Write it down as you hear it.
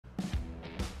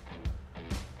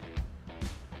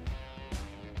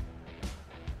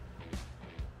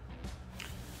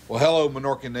Well, hello,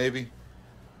 Minorcan Navy.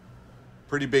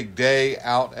 Pretty big day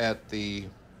out at the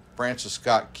Francis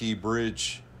Scott Key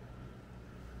Bridge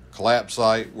collapse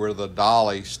site where the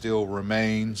Dali still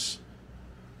remains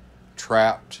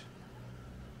trapped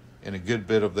in a good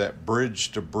bit of that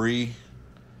bridge debris.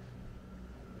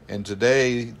 And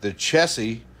today, the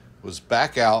Chessie was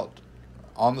back out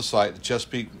on the site, the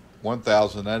Chesapeake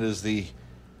 1000. That is the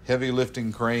heavy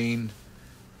lifting crane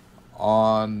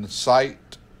on site,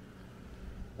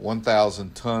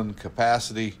 1,000 ton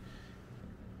capacity.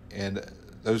 And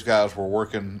those guys were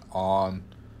working on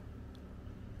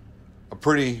a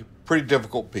pretty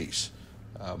difficult piece.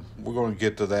 We're going to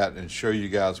get to that and show you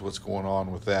guys what's going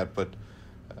on with that. But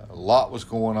a lot was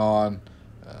going on.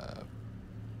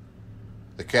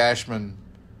 The Cashman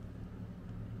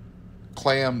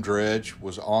clam dredge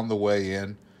was on the way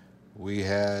in. We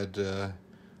had the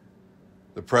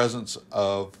presence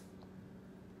of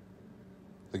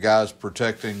the guys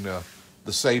protecting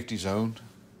the safety zone,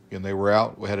 and they were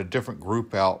out. We had a different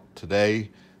group out today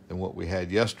than what we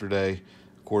had yesterday.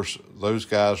 Of course, those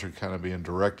guys are kind of being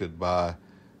directed by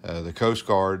the Coast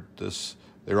Guard.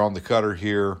 They're on the cutter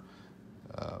here,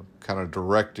 kind of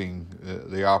directing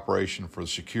the operation for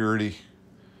security.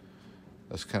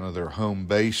 That's kind of their home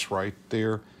base right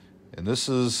there. And this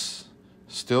is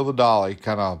still the Dali,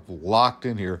 kind of locked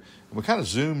in here. And we kind of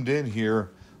zoomed in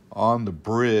here on the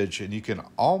bridge, and you can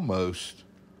almost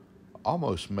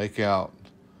make out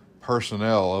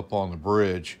personnel up on the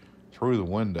bridge through the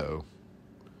window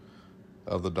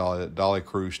of the Dali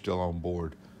crew still on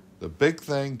board. The big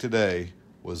thing today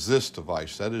was this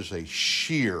device. That is a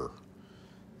shear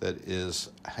that is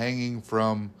hanging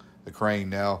from the crane.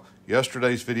 Now,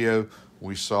 yesterday's video,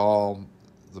 we saw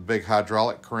the big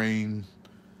hydraulic crane,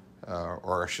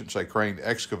 or I shouldn't say crane,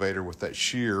 excavator with that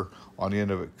shear on the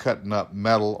end of it cutting up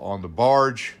metal on the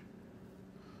barge.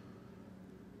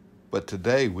 But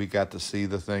today we got to see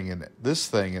this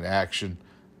thing in action,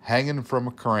 hanging from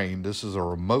a crane. This is a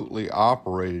remotely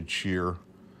operated shear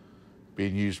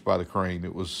being used by the crane.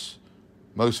 It was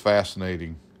most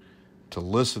fascinating to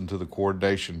listen to the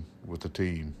coordination with the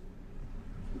team.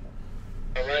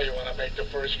 All right, you want to make the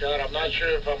first shot? I'm not sure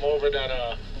if I'm over that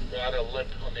lip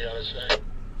on the other side.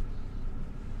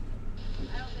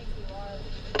 I don't think you are,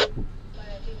 but I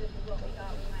think this is what we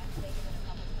got. We might have to take it in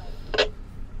a couple times.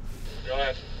 Go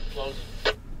ahead, close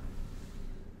it.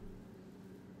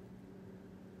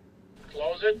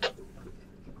 Close it.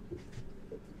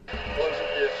 Close it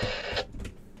here.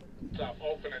 Stop,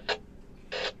 open it.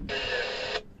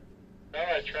 All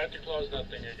right, try to close that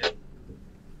thing again.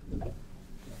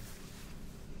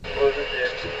 Close it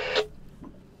here.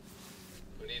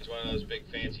 Who needs one of those big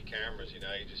fancy cameras, you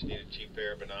know? You just need a cheap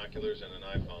pair of binoculars and an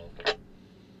iPhone.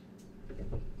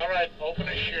 All right, open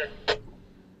the shear.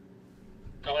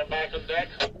 Coming back on deck?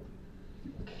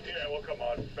 Yeah, we'll come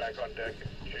on back on deck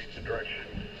and change the direction.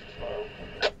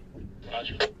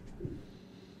 Roger.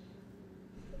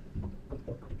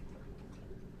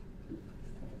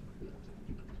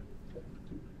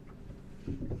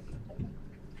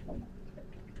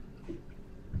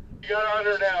 You got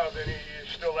under now, then you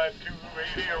still have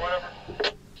 280 or whatever?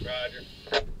 Roger.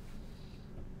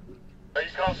 Are you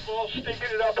comfortable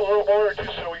sticking it up a little more,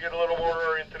 just so we get a little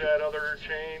more into that other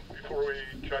chain before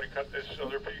we try to cut this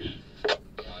other piece?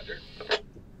 Roger.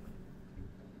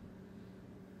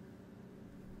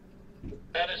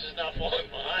 Dennis is not falling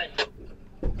behind.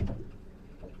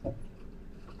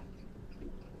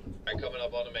 I'm coming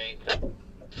up on the main.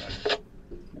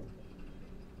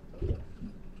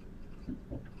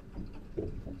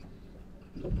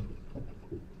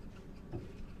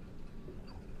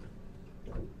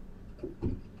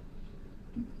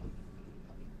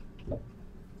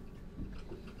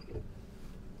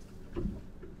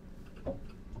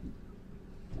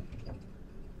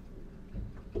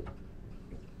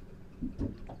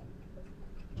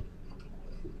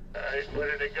 Alright,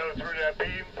 where did it go through that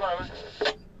beam, pilot?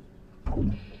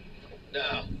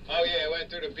 No. Oh yeah, it went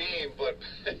through the beam, but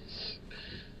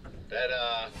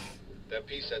that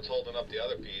piece that's holding up the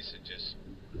other piece,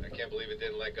 I can't believe it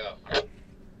didn't let go.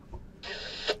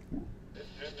 It's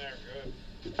in there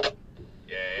good.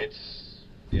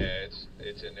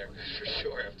 It's in there for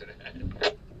sure after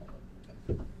that.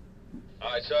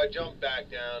 Alright, so I jumped back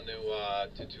down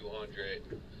to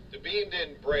 200. The beam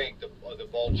didn't break, the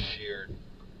bolt sheared,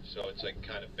 so it's like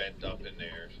kind of bent up in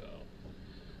there. So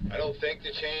I don't think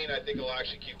the chain, I think it'll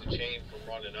actually keep the chain from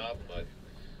running up, but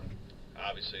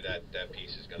obviously that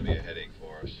piece is going to be a headache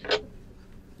for us.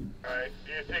 Alright,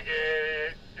 do you think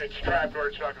it's trapped or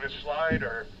it's not going to slide,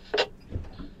 or?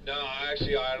 No,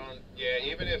 actually I don't,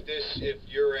 yeah, even if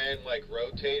your end like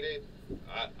rotated,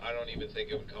 I don't even think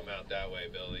it would come out that way,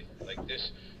 Billy. Like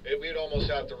this, we'd almost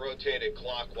have to rotate it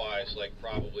clockwise, like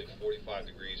probably 45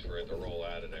 degrees for it to roll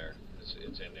out of there.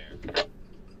 It's in there.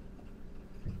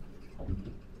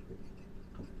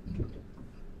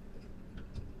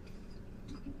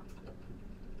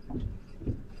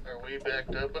 Are we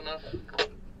backed up enough?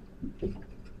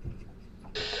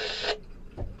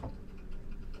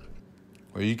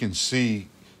 Well, you can see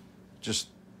just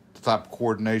the type of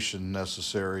coordination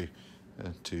necessary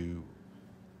to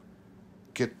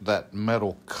get that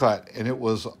metal cut, and it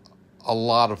was a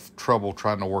lot of trouble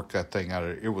trying to work that thing out of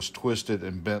it. It was twisted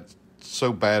and bent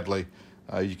so badly.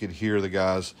 You could hear the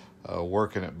guys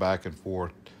working it back and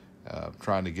forth,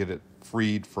 trying to get it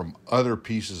freed from other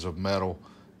pieces of metal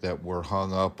that were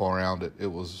hung up around it. It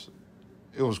was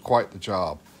quite the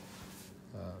job.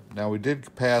 Now, we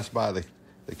did pass by the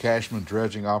Cashman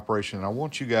dredging operation, and I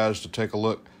want you guys to take a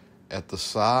look at the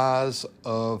size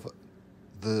of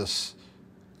this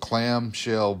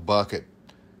clamshell bucket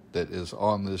that is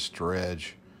on this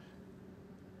dredge.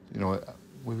 You know,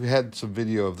 we've had some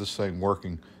video of this thing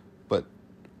working, but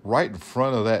right in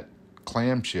front of that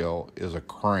clamshell is a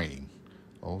crane.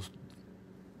 Oh,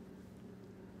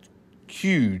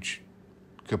 huge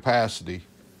capacity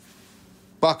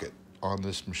bucket on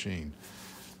this machine.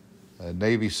 A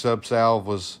Navy subsalve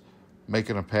was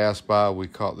making a pass by. We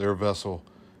caught their vessel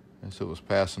as it was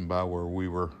passing by where we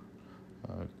were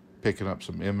picking up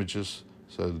some images.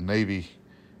 So the Navy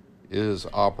is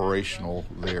operational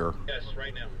there. Yes,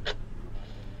 right now.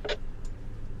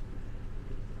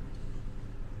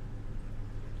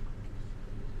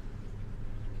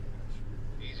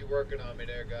 Easy working on me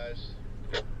there, guys.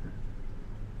 That's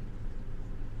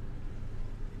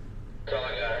all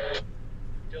I got.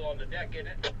 Still on the deck, isn't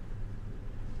it?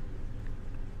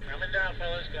 Coming down,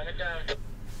 fellas, coming down.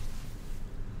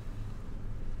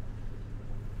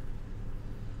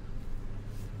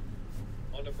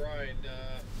 On the brine,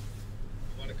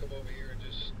 you want to come over here and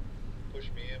just push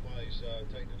me in while he's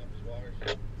tightening up his waters?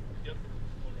 Yep.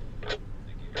 Thank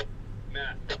you.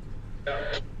 Matt.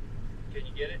 Can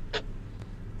you get it?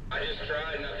 I just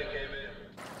tried, nothing came in.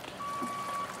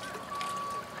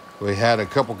 We had a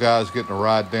couple guys getting a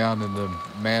ride down in the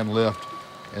man lift,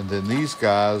 and then these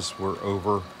guys were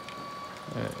over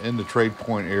in the trade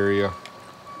point area.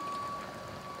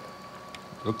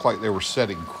 Looked like they were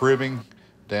setting cribbing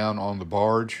down on the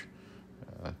barge,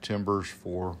 timbers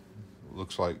for,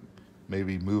 looks like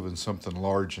maybe moving something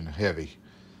large and heavy.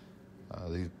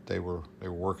 They were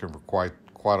working for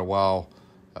quite a while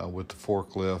with the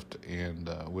forklift and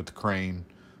with the crane,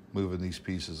 moving these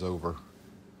pieces over.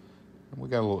 And we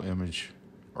got a little image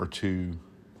or two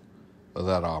of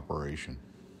that operation.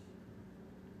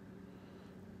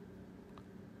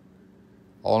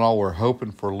 All in all, we're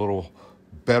hoping for a little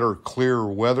better, clearer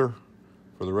weather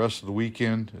for the rest of the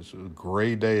weekend. It's a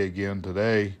gray day again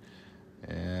today,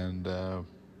 and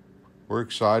we're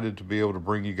excited to be able to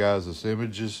bring you guys this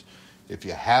images. If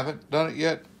you haven't done it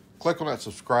yet, click on that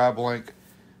subscribe link,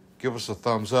 give us a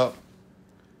thumbs up,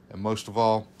 and most of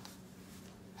all,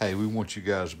 hey, we want you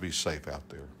guys to be safe out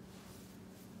there.